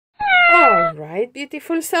Alright,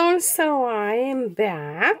 beautiful souls, so I am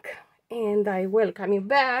back and I welcome you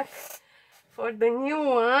back for the new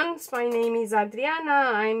ones. My name is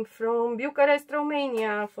Adriana. I'm from Bucharest,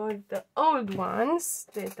 Romania. For the old ones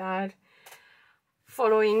that are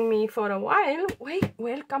following me for a while,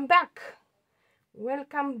 welcome back.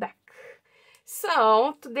 Welcome back.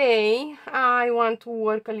 So today I want to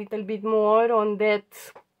work a little bit more on that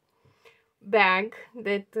bag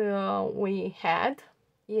that we had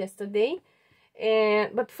yesterday,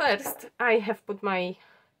 but first I have put my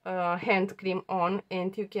hand cream on,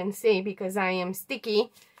 and you can see because I am sticky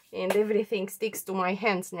and everything sticks to my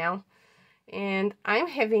hands now, and I'm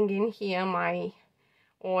having in here my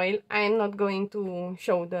oil. I'm not going to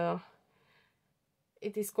show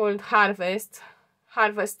it is called Harvest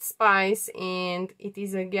Spice, and it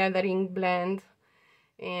is a gathering blend,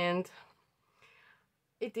 and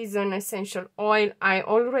it is an essential oil. I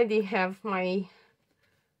already have I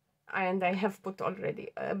have put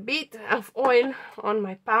already a bit of oil on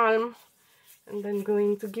my palm, and I'm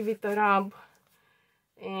going to give it a rub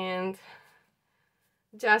and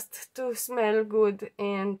just to smell good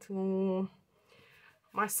and to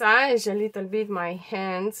massage a little bit my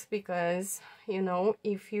hands, because you know,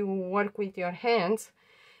 if you work with your hands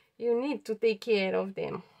you need to take care of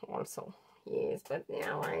them also. Yes, but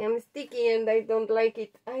now I am sticky and I don't like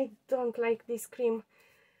it. I don't like this cream.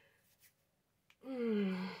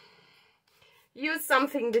 Use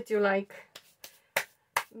something that you like.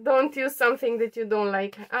 Don't use something that you don't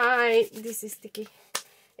like. This is sticky.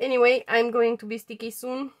 Anyway, I'm going to be sticky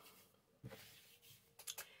soon.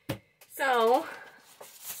 So,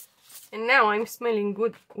 and now I'm smelling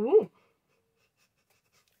good. Ooh.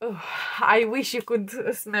 Oh, I wish you could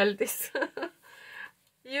smell this.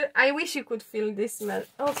 I wish you could feel this smell.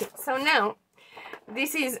 Okay, so now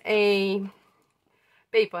this is a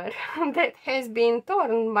paper that has been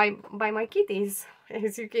torn by my kitties,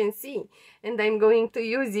 as you can see, and I'm going to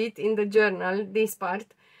use it in the journal, this part,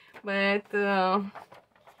 but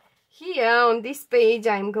here on this page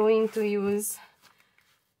I'm going to use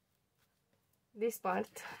this part.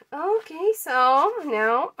 Okay, so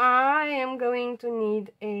now I am going to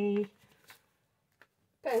need a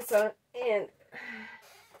pencil, and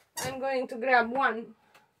I'm going to grab one,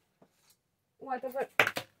 whatever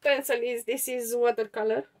pencil is. This is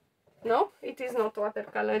watercolor. No, it is not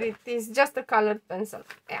watercolor. It is just a colored pencil.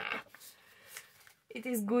 Yeah. It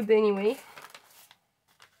is good anyway.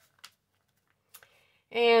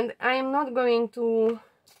 And I'm not going to...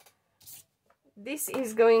 This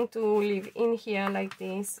is going to live in here like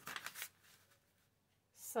this.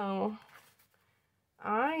 So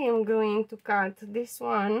I am going to cut this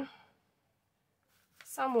one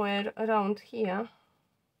somewhere around here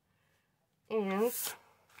and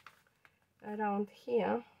around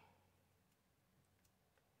here,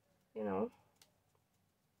 you know.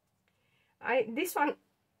 This one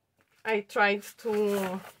I tried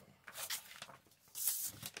to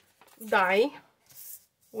dye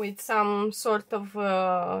with some sort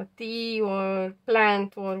of tea or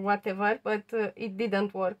plant or whatever, but it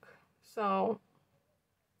didn't work. So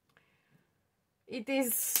it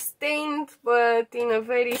is stained, but in a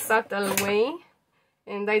very subtle way,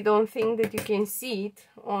 and I don't think that you can see it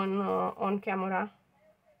on camera.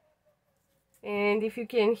 And if you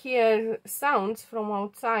can hear sounds from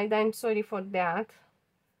outside, I'm sorry for that.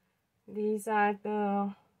 These are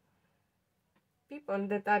the people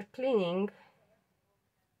that are cleaning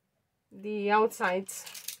the outsides,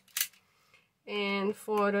 and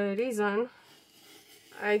for a reason,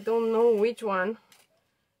 I don't know which one,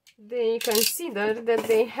 they consider that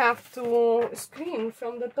they have to scream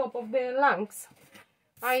from the top of their lungs.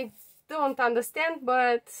 I don't understand,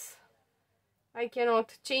 but I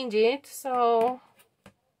cannot change it, so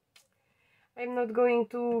I'm not going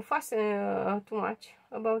to fuss too much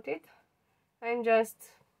about it. I'm just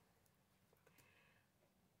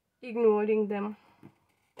ignoring them.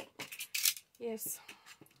 Yes,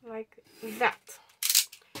 like that.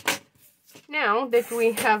 Now that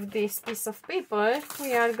we have this piece of paper,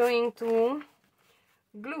 we are going to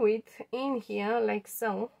glue it in here like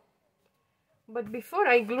so. But before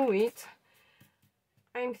I glue it,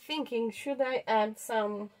 I'm thinking, should I add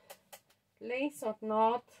some lace or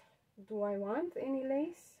not? Do I want any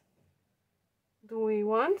lace? Do we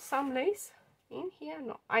want some lace in here?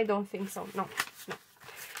 No, I don't think so. No, no,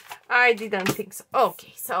 I didn't think so.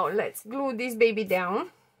 Okay, so let's glue this baby down.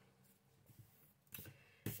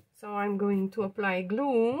 So I'm going to apply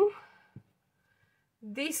glue.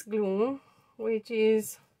 This glue, which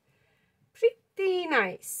is pretty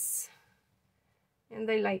nice, and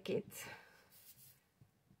I like it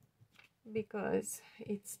because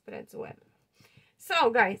it spreads well.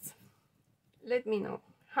 So guys, let me know.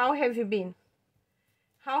 How have you been?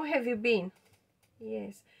 How have you been?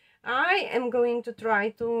 Yes, I am going to try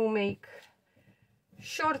to make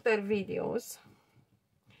shorter videos,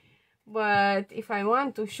 but if I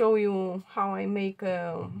want to show you how I make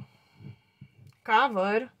a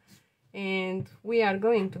cover, and we are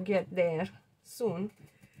going to get there soon,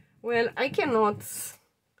 well, I cannot,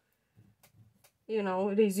 you know,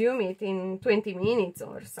 resume it in 20 minutes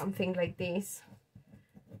or something like this.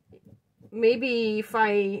 Maybe if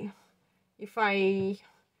I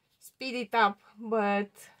speed it up, but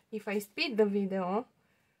if I speed the video,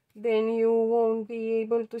 then you won't be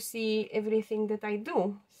able to see everything that I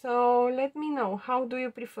do. So let me know, how do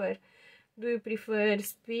you prefer? Do you prefer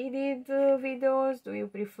speeded videos? Do you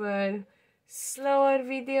prefer slower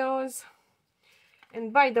videos?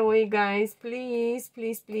 And by the way, guys, please,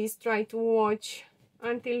 please, please try to watch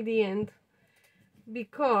until the end,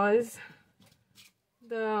 because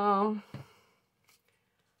the,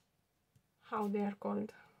 how they are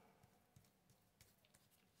called,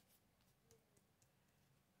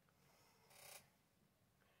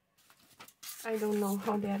 I don't know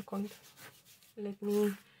how they are called. Let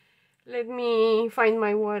me find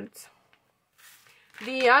my words.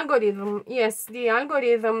 The algorithm, yes, the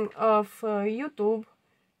algorithm of YouTube,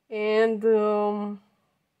 and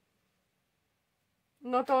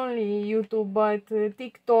not only YouTube, but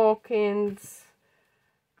TikTok and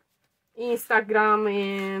Instagram,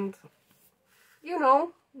 and you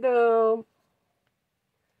know, the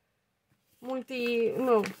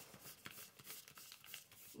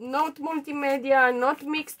not multimedia, not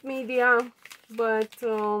mixed media, but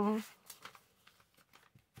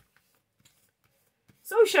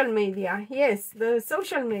social media. Yes, the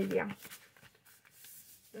social media.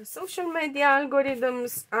 The social media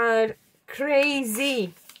algorithms are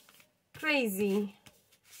crazy,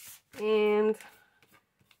 and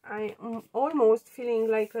I am almost feeling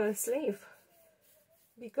like a slave,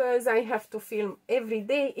 because I have to film every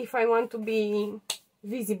day if I want to be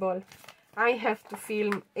visible. I have to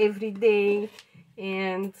film every day,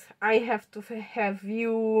 and I have to have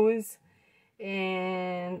views,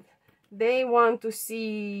 and they want to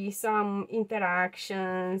see some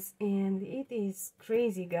interactions, and it is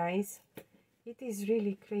crazy, guys. It is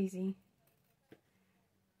really crazy.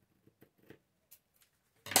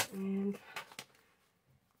 And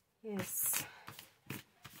yes,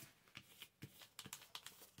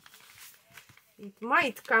 it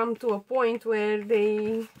might come to a point where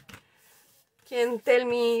they can tell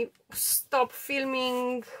me, stop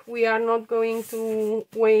filming, we are not going to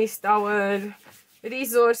waste our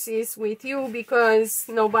resources with you because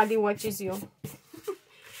nobody watches you.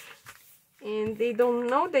 And they don't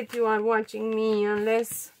know that you are watching me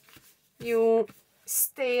unless you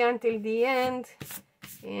stay until the end.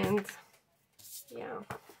 And yeah,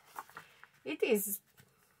 it is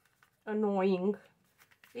annoying.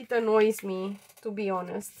 It annoys me, to be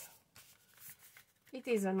honest. It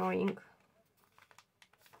is annoying.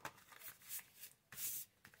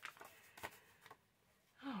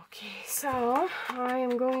 Okay, so I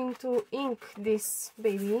am going to ink this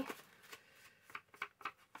baby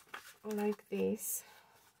like this,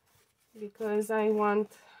 because I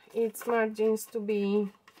want its margins to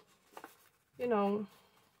be, you know,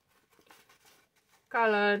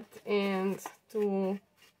 colored, and to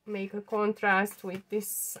make a contrast with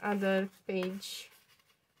this other page.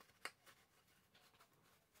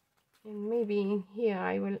 And maybe here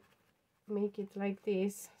I will make it like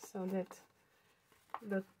this, so that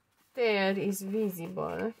the tear is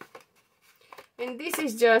visible. And this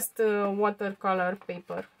is just watercolor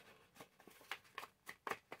paper.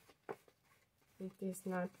 It is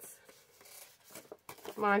not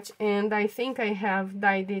much, and I think I have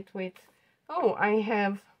dyed it with, oh, I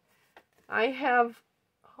have,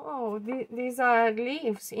 oh, these are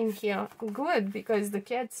leaves in here. Good, because the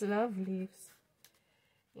cats love leaves,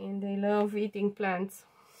 and they love eating plants.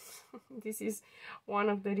 This is one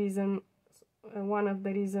of the reasons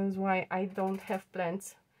why I don't have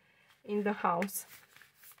plants in the house.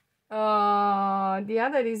 The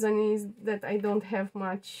other reason is that I don't have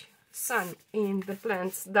much sun, and the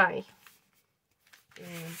plants die.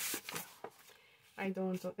 And I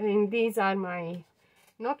don't, and these are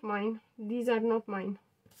not mine. These are not mine.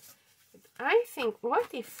 I think,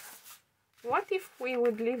 what if we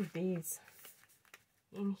would leave these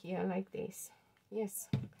in here like this? Yes,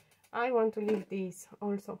 I want to leave these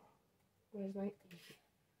also. Where's my...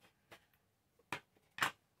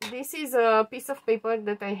 This is a piece of paper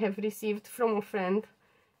that I have received from a friend,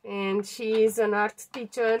 and she is an art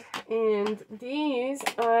teacher, and these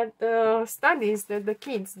are the studies that the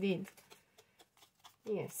kids did.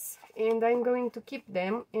 Yes, and I'm going to keep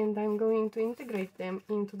them and I'm going to integrate them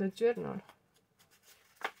into the journal.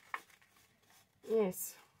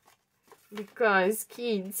 Yes, because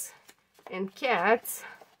kids and cats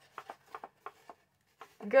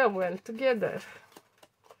go well together,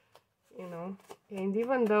 you know. And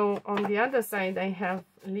even though on the other side I have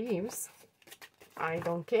leaves, I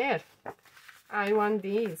don't care. I want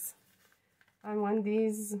these. I want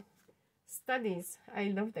these studies. I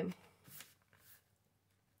love them.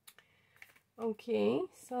 Okay,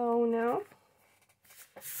 so now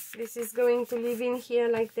this is going to live in here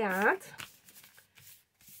like that,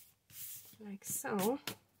 like so.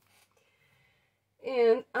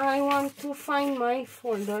 And I want to find my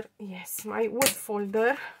folder, yes, my wood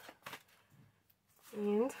folder.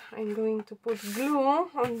 And I'm going to put glue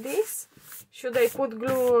on this. Should I put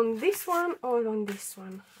glue on this one or on this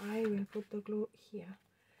one? I will put the glue here,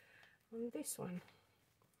 on this one.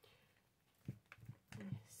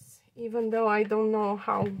 Yes. Even though I don't know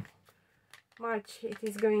how much it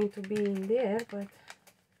is going to be in there, but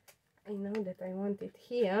I know that I want it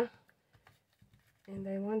here. And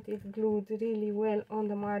I want it glued really well on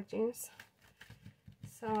the margins.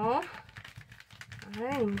 So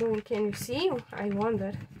I'm going, can you see? I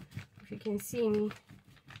wonder if you can see me,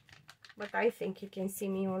 but I think you can see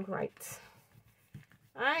me all right.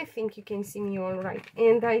 I think you can see me all right.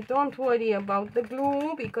 And I don't worry about the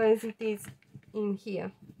glue because it is in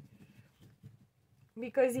here.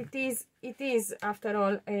 Because it is after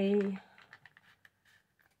all a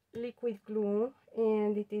liquid glue,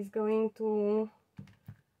 and it is going to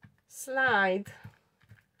slide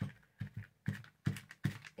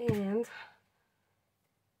and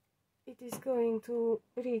it is going to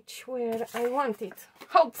reach where I want it,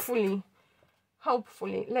 hopefully.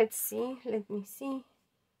 Let's see, let me see,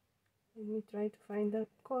 let me try to find that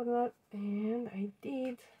corner, and I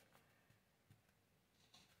did,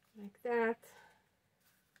 like that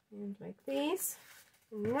and like this.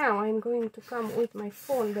 And now I'm going to come with my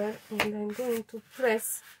folder and I'm going to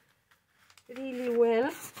press really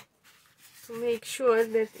well to make sure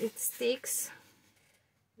that it sticks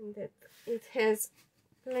and that it has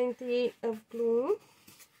plenty of glue.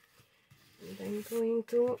 And I'm going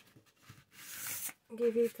to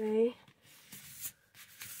give it a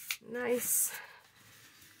nice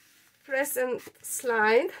press and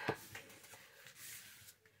slide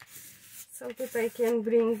so that I can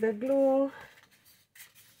bring the glue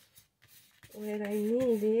where I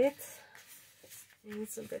need it, and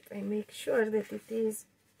so that I make sure that it is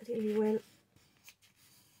really well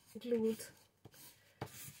glued.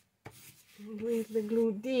 And when the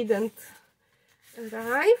glue didn't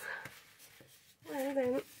arrive, well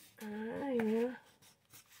then I will.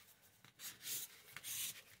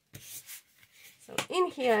 So in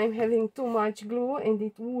here I'm having too much glue and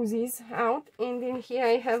it oozes out, and in here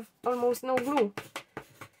I have almost no glue.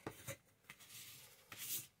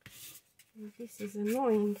 And this is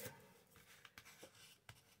annoying.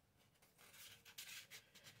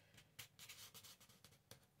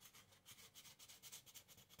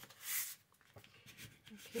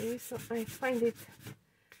 Okay, so I find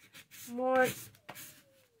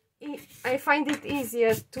it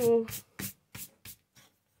easier to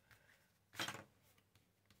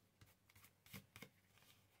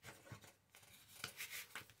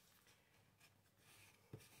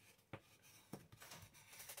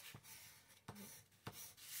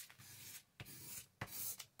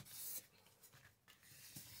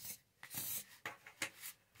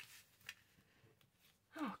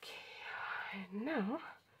and now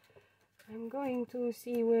I'm going to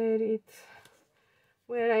see where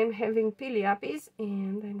I'm having piliapis,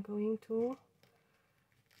 and I'm going to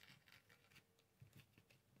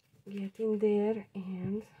get in there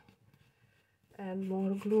and add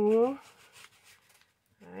more glue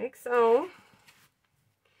like so.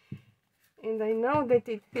 And I know that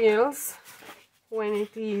it peels when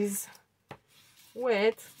it is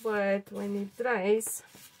wet, but when it dries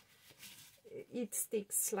it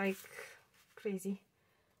sticks like crazy.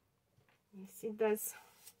 Yes, it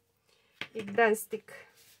does stick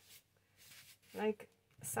like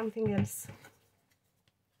something else.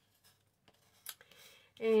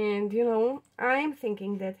 And you know, I'm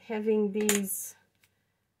thinking that having these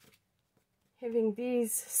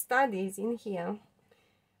studies in here,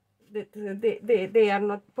 that they are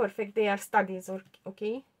not perfect, they are studies,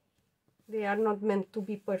 okay? They are not meant to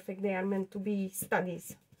be perfect, they are meant to be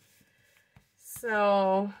studies.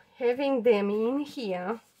 So having them in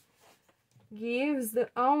here gives the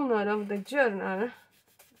owner of the journal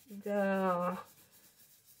the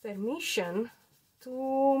permission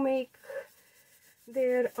to make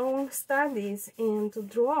their own studies and to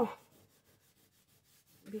draw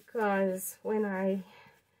because when I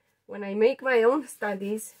make my own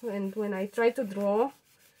studies and when I try to draw,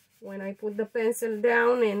 when I put the pencil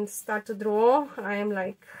down and start to draw, I am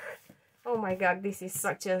like, oh my god, this is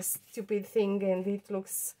such a stupid thing, and it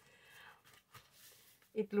looks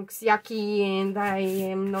yucky, and I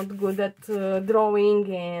am not good at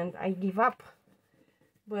drawing, and I give up.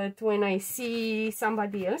 But when I see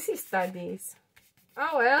somebody else's studies,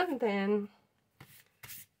 oh well, then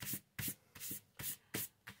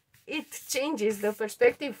it changes the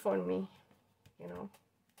perspective for me, you know.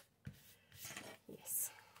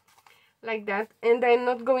 Yes, like that. And I'm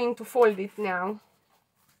not going to fold it now.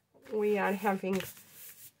 We are having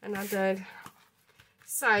another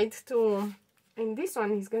side too, and this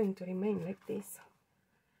one is going to remain like this.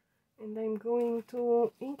 And I'm going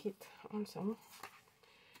to ink it also.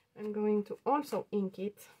 I'm going to also ink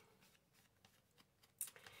it,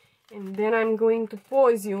 and then I'm going to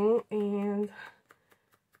pause you and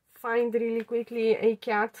find really quickly a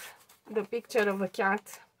cat, the picture of a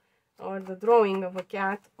cat, or the drawing of a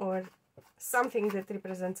cat, or something that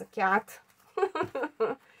represents a cat.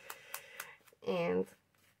 And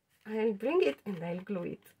I'll bring it and I'll glue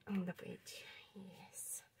it on the page.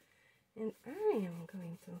 Yes, and I am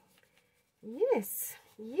going to, yes,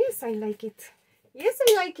 I like it. Yes,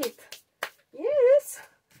 I like it. Yes,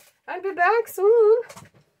 I'll be back soon.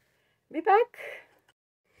 Be back.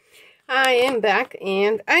 I am back,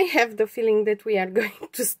 and I have the feeling that we are going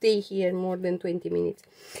to stay here more than 20 minutes.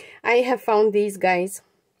 I have found these, guys.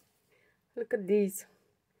 Look at these.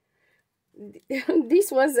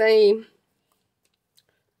 This was a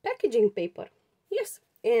packaging paper. Yes,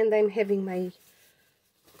 and I'm having my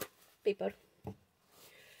paper.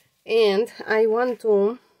 And I want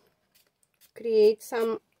to create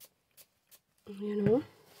some, you know,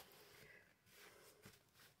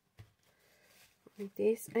 like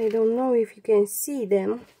this. I don't know if you can see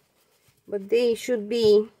them, but they should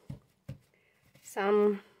be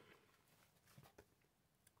some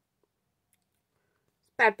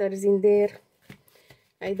patterns in there.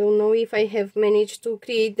 I don't know if I have managed to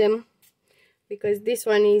create them, because this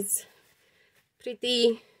one is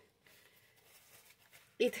pretty,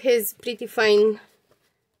 it has pretty fine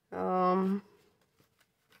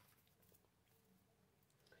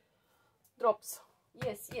drops.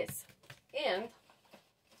 Yes, and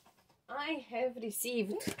I have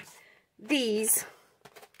received these.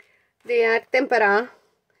 They are tempera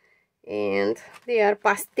and they are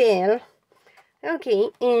pastel. Okay,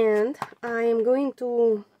 and I am going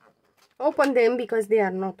to open them because they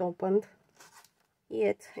are not opened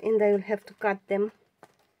yet, and I will have to cut them.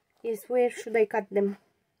 Yes, where should I cut them?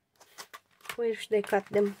 Where should I cut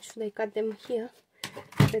them? Should I cut them here?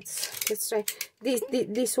 Let's try.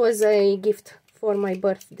 This was a gift for my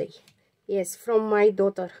birthday. Yes, from my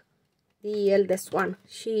daughter, the eldest one.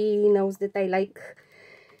 She knows that I like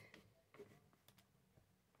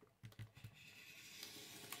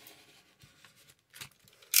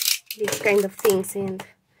these kind of things, and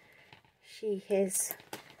she has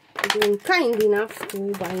been kind enough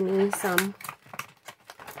to buy me some.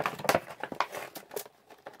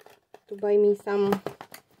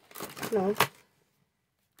 No.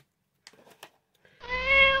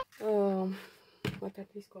 What are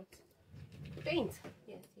these called? Paints.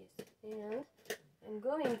 Yes. And I'm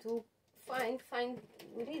going to find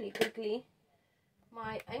really quickly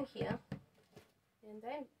I'm here, and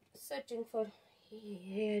I'm searching for,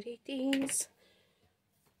 here it is,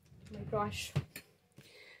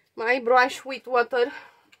 my brush with water.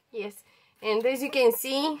 Yes, and as you can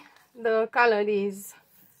see, the color is,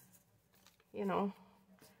 you know,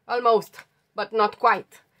 almost but not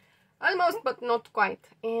quite,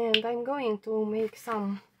 and I'm going to make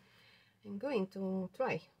some, I'm going to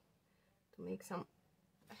try to make some.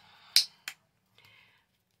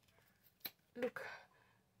 Look,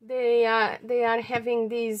 they are having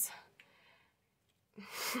these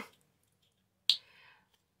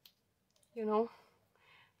you know,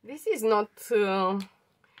 this is not too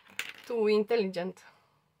intelligent,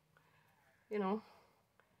 you know,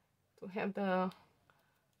 to have the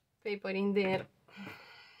paper in there.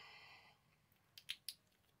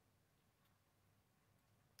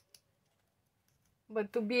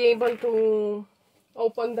 But to be able to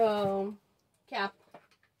open the cap,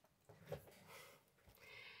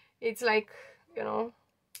 it's like, you know,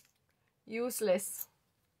 useless.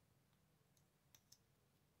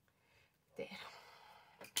 There.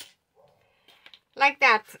 Like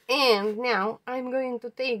that. And now I'm going to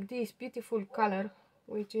take this beautiful color,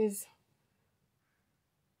 which is,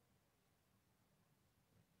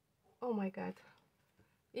 oh my god,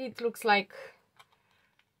 it looks like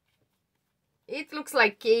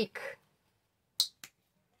cake.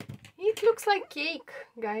 It looks like cake,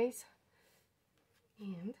 guys.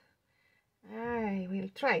 And I will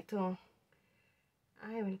try to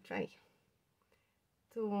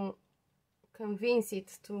convince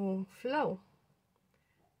it to flow,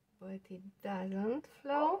 but it doesn't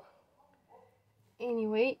flow.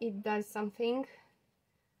 Anyway, it does something.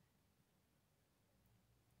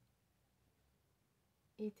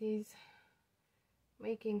 It is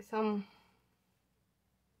making some,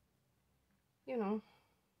 you know,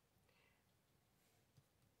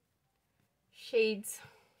 shades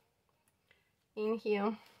in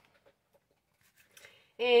here,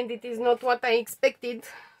 and it is not what I expected,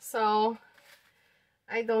 so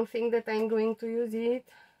I don't think that I'm going to use it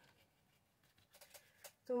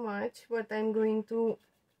too much, but I'm going to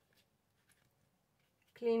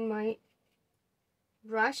clean my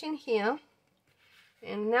brush in here,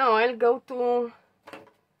 and now I'll go to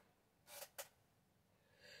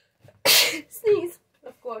sneeze,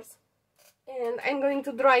 of course, and I'm going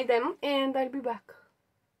to dry them and I'll be back.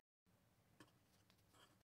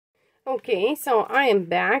 Okay, so I am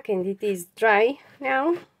back and it is dry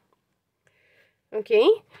now. Okay,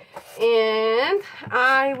 and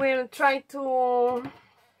I will not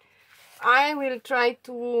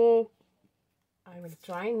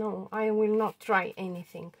try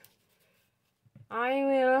anything. I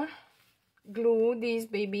will glue these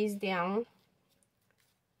babies down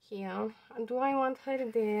here. Do I want her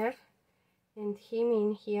there and him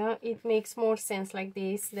in here? It makes more sense like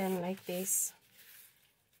this than like this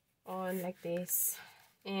or like this,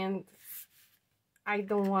 and I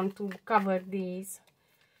don't want to cover these,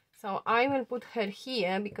 so I will put her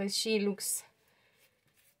here because she looks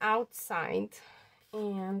outside,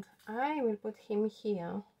 and I will put him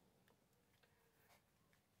here,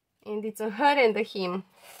 and it's a her and a him.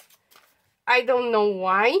 I don't know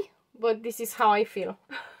why, but this is how I feel.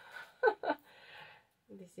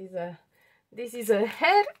 This is a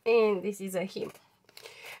her and this is a him.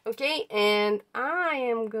 Okay, and I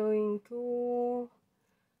am going to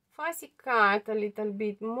fussy cut a little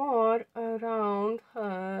bit more around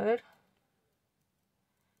her,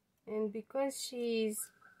 and because she's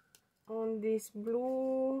on this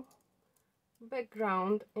blue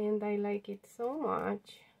background and I like it so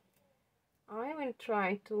much, I will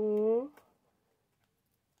try to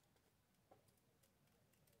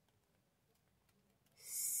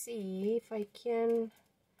see if I can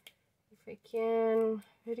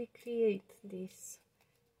recreate this.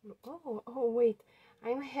 Oh wait,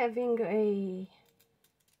 I'm having a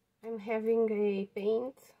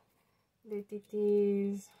paint that it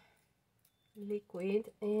is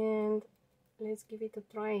liquid, and let's give it a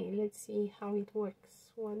try. Let's see how it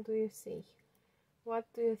works. What do you say? What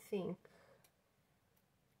do you think?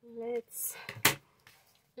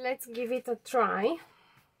 Let's give it a try.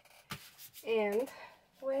 And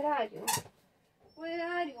where are you? Where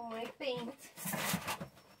are you, my paint?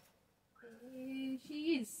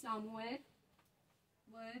 She is somewhere,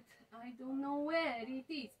 but I don't know where it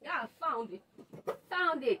is. Ah, found it.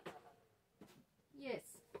 Found it. Yes,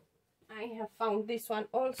 I have found this one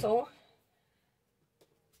also.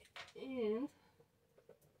 And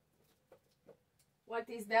what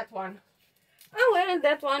is that one? Oh, well,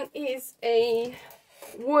 that one is a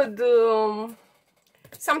wood,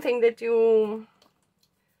 something that you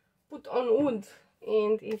put on wood,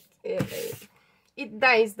 and it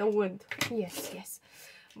dyes the wood. Yes.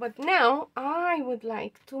 But now I would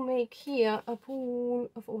like to make here a pool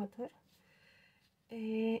of water.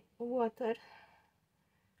 Water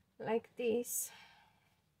like this,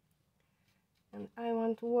 and I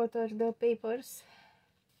want to water the papers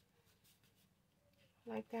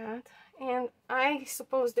like that. And I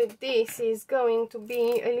suppose that this is going to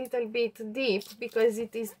be a little bit deep because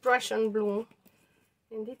it is Prussian blue,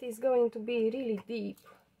 and it is going to be really deep.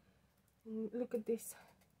 Look at this.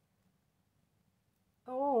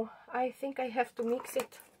 Oh, I think I have to mix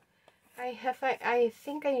it. I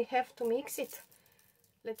think I have to mix it.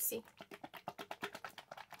 Let's see.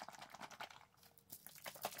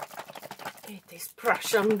 It is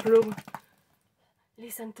Prussian blue.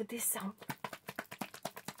 Listen to this sound.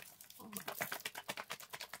 Oh my God.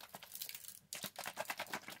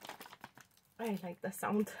 I like the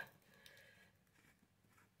sound.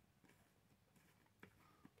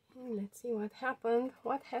 Let's see what happened.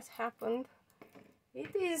 What has happened?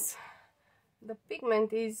 It is, the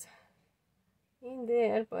pigment is in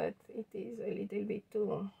there, but it is a little bit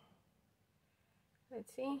too.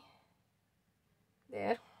 Let's see.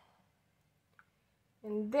 There.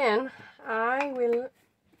 And then I will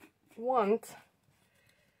want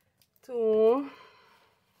to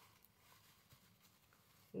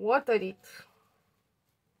water it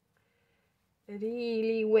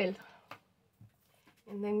really well.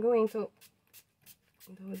 And I'm going to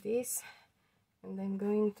do this, and I'm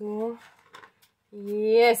going to,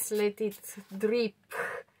 yes, let it drip,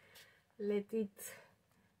 let it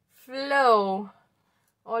flow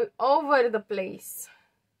all over the place.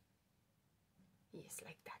 Yes,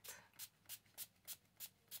 like that.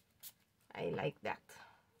 I like that.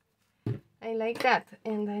 I like that.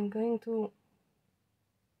 And I'm going to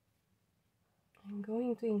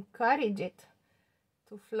encourage it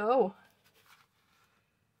to flow.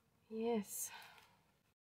 Yes.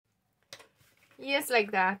 Yes, like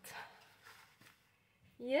that.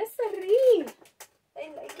 Yes, sirree. I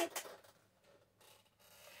like it.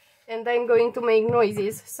 And I'm going to make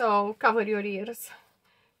noises, so cover your ears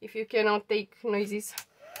if you cannot take noises.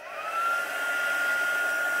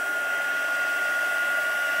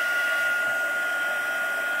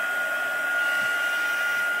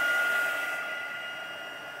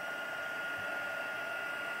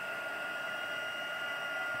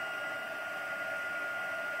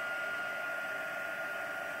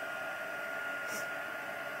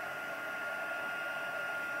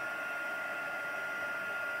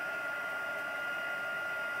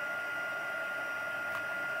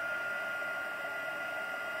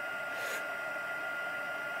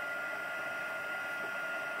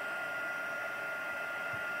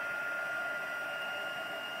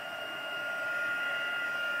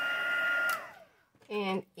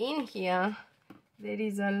 And in here there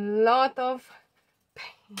is a lot of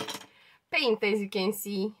paint, as you can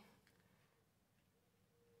see.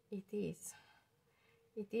 It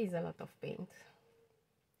is a lot of paint.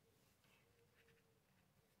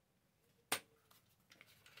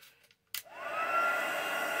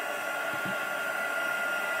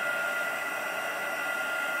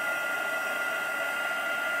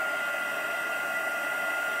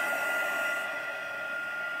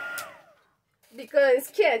 Because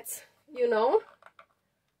cats, you know,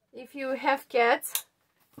 if you have cats,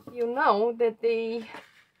 you know that they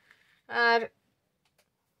are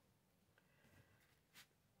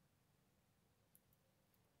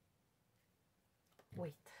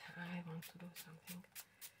wait, I want to do something.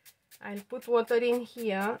 I'll put water in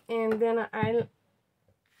here, and then I'll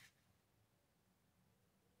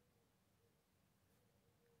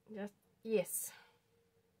just, yes,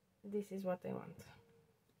 this is what I want.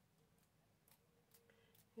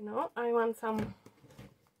 You know, I want some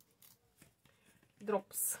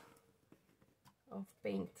drops of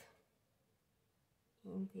paint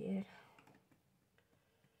in there,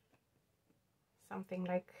 something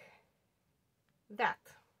like that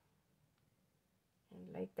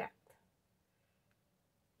and like that.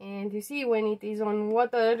 And you see, when it is on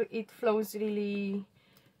water, it flows really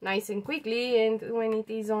nice and quickly, and when it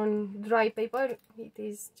is on dry paper, it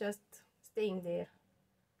is just staying there.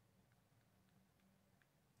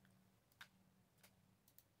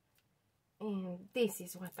 And this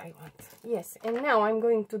is what I want. Yes, and now I'm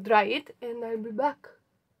going to dry it, and I'll be back.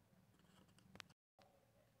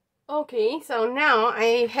 Okay, so now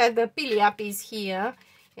I had the pilia piece here,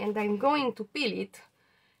 and I'm going to peel it,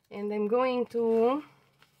 and I'm going to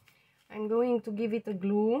give it a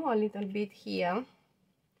glue a little bit here,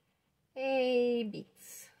 a bit,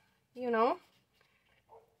 you know,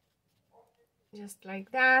 just like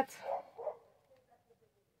that,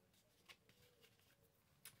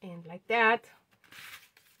 and like that.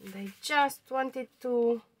 And I just want it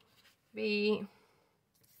to be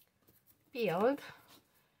peeled,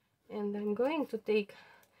 and I'm going to take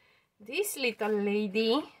this little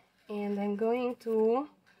lady, and I'm going to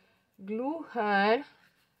glue her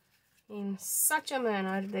in such a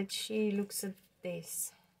manner that she looks at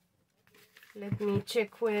this. Let me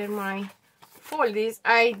check where my fold is.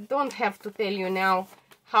 I don't have to tell you now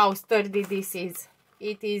how sturdy this is.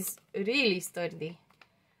 It is really sturdy,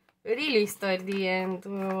 and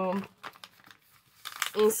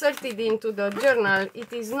inserted into the journal,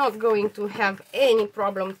 it is not going to have any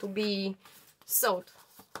problem to be sewed,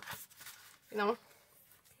 you know.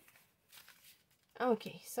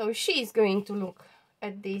 Okay, so she's going to look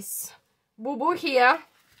at this boo-boo here.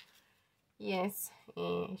 Yes,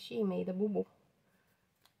 and she made a boo-boo.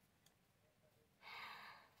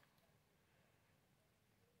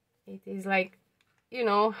 It is like, you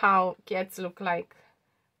know how cats look like.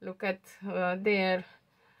 Look at their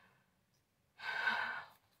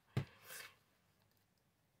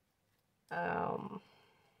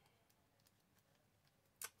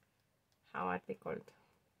how are they called?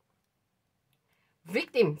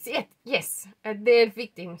 Victims. Yes, at their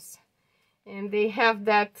victims, and they have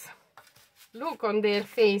that look on their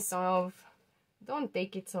face of, don't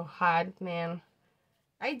take it so hard, man.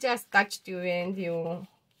 I just touched you and you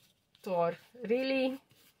tore. Really?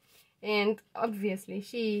 And obviously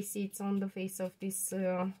she sits on the face of this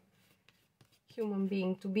human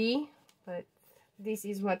being to be, but this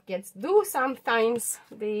is what cats do sometimes.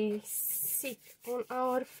 They sit on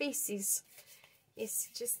our faces. It's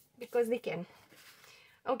just because they can.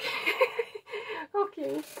 Okay.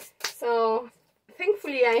 Okay, so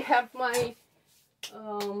thankfully I have my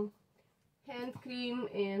hand cream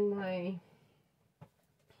and my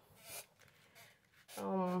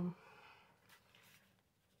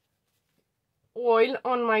oil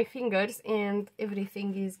on my fingers, and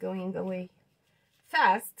everything is going away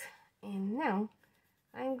fast. And now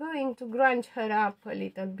I'm going to grunge her up a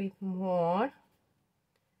little bit more,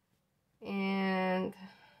 and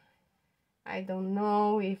I don't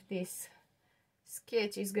know if this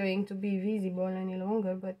sketch is going to be visible any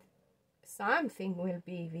longer, but something will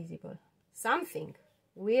be visible. Something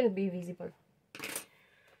will be visible.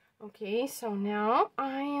 Okay, so now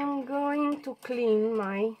I am going to clean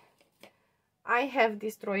my... I have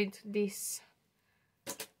destroyed this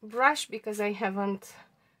brush because I haven't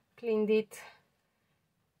cleaned it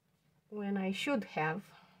when I should have.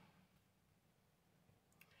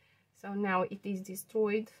 So now it is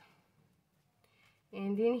destroyed.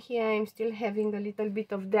 And in here I'm still having a little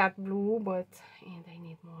bit of that blue, and I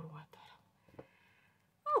need more water.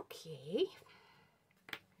 Okay.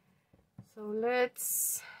 So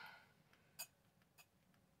let's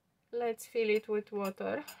fill it with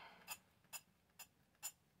water.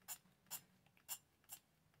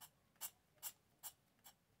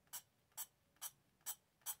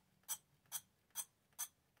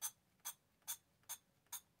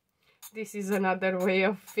 This is another way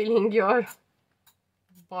of filling your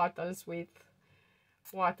bottles with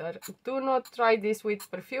water. Do not try this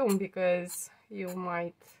with perfume because you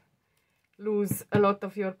might lose a lot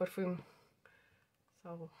of your perfume.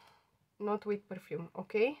 So not with perfume,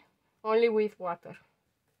 okay? Only with water.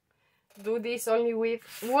 Do this only with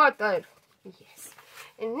water. Yes.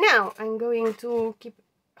 And now I'm going to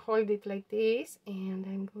hold it like this, and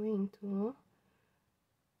I'm going to,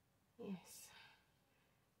 yes,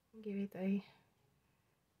 give it a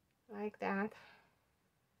like that,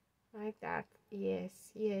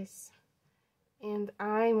 yes, yes. And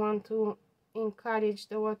I want to encourage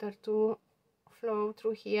the water to flow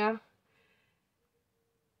through here,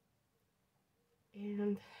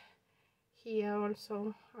 and here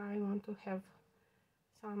also I want to have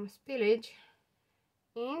some spillage.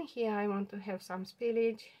 In here I want to have some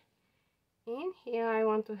spillage. In here I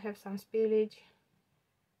want to have some spillage.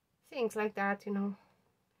 Things like that, you know.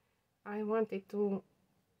 I want it to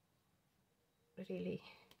really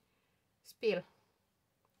spill.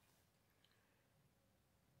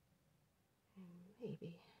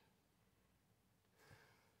 Maybe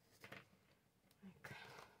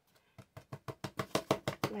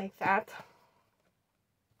like that.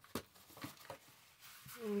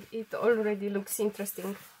 And it already looks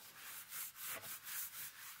interesting.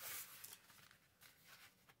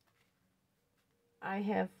 I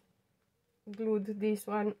have glued this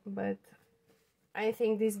one, but I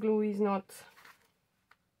think this glue is not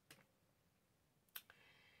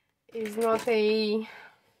a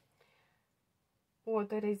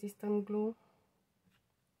water resistant glue.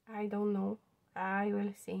 I don't know. I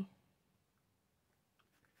will see.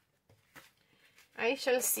 I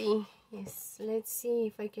shall see. Yes, let's see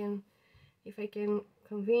if I can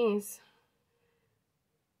convince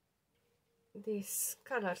this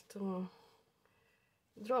color to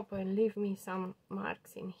drop and leave me some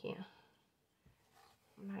marks in here,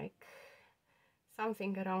 like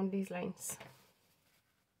something around these lines.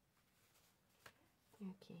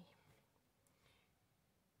 Okay,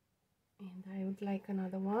 and I would like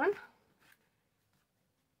another one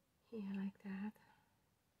here like that,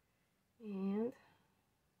 and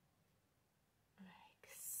like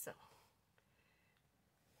so,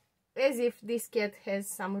 as if this cat has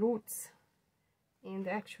some roots, and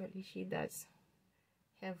actually she does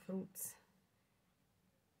have roots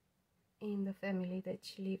in the family that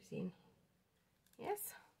she lives in.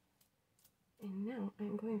 Yes. And now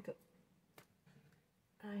I'm going to,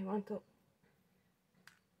 I really want to,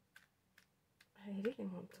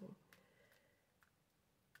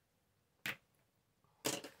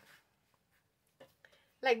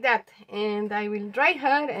 like that, and I will dry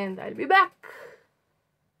her and I'll be back.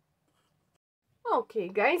 Okay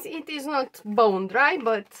guys, it is not bone dry,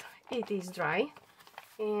 but it is dry,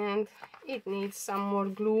 and it needs some more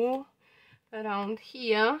glue around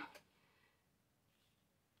here.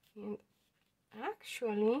 And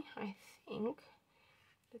actually I think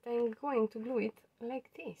that I'm going to glue it like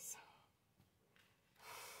this,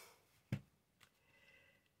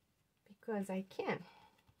 because I can,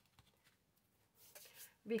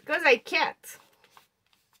 because I can't.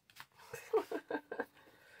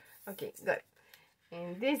 Okay, good.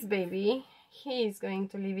 And this baby, he is going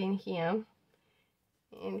to live in here,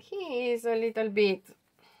 and he is a little bit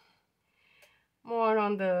more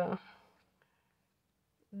on the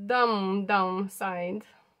dumb side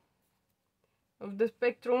of the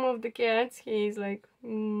spectrum of the cats. He is like,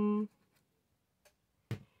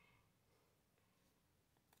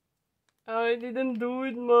 I didn't do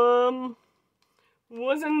it, Mom. It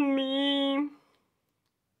wasn't me.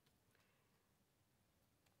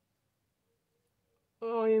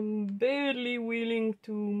 I am barely willing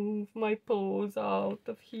to move my paws out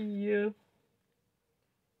of here.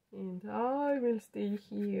 And I will stay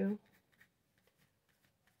here.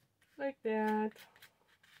 Like that.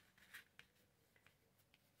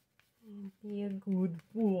 And be a good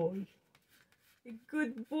boy. A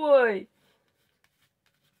good boy.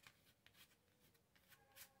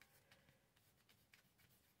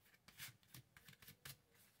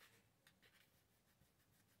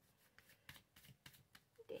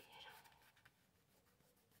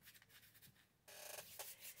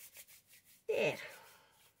 There.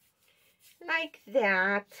 Like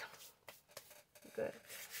that. Good.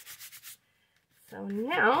 So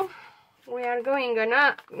now we are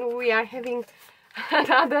having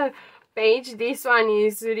another page. This one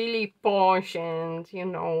is really posh and, you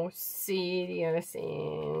know, serious,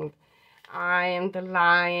 and I am the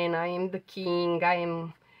lion, I am the king, I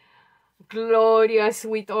am glorious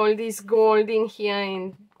with all this gold in here,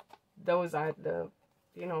 and those are the,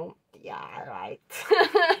 you know, yeah, right.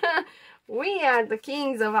 We are the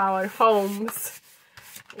kings of our homes.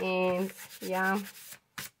 And yeah.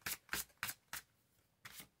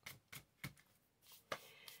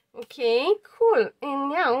 Okay, cool.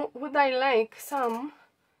 And now would I like some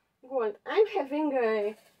gold? I'm having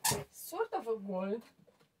a sort of a gold.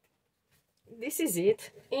 This is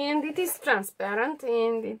it, and it is transparent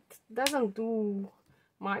and it doesn't do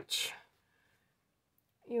much,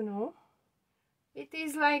 you know. It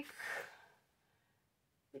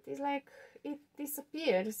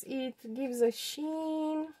disappears. It gives a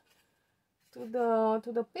sheen to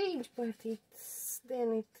the page, but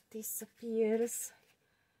then it disappears.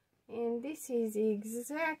 And this is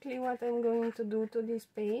exactly what I'm going to do to this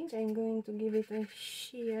page. I'm going to give it a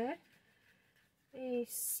sheer, a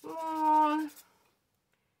small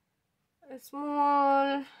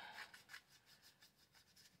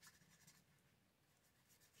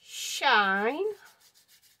shine,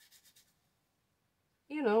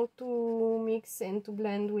 you know, to mix and to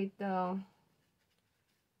blend with the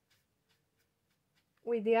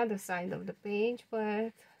other side of the page,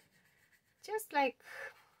 but just like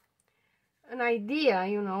an idea,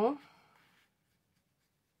 you know,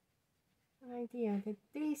 an idea that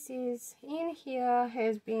this is in here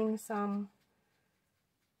has been some.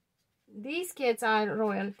 These cats are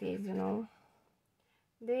royalties, you know,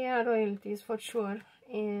 they are royalties for sure.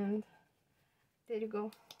 And there you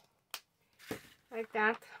go, like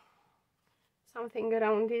that, something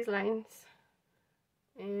around these lines.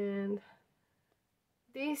 And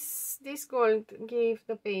this gold gave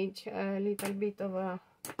the page a little bit of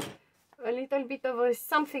a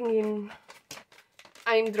something in.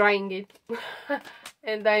 I'm drying it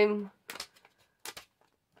and I'm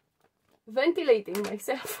ventilating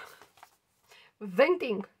myself.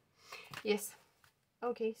 Venting, yes.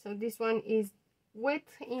 Okay, so this one is wet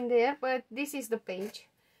in there, but this is the page.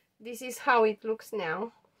 This is how it looks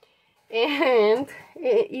now. And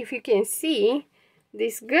if you can see,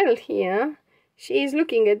 this girl here, she is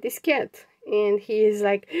looking at this cat, and he is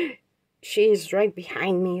like, she is right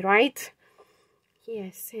behind me, right?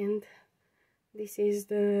 Yes, and this is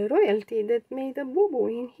the royalty that made a boo-boo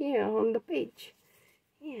in here on the page.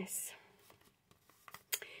 Yes.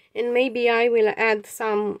 And maybe I will add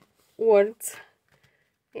some words,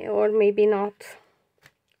 or maybe not.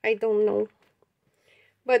 I don't know.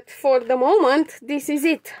 But for the moment, this is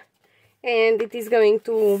it. And it is going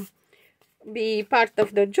to be part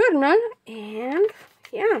of the journal. And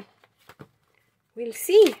yeah, we'll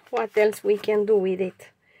see what else we can do with it.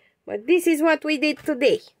 But this is what we did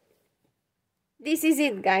today. This is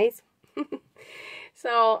it, guys.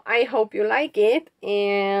 So I hope you like it,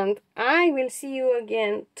 and I will see you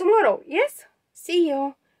again tomorrow. Yes? See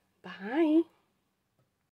you. Bye.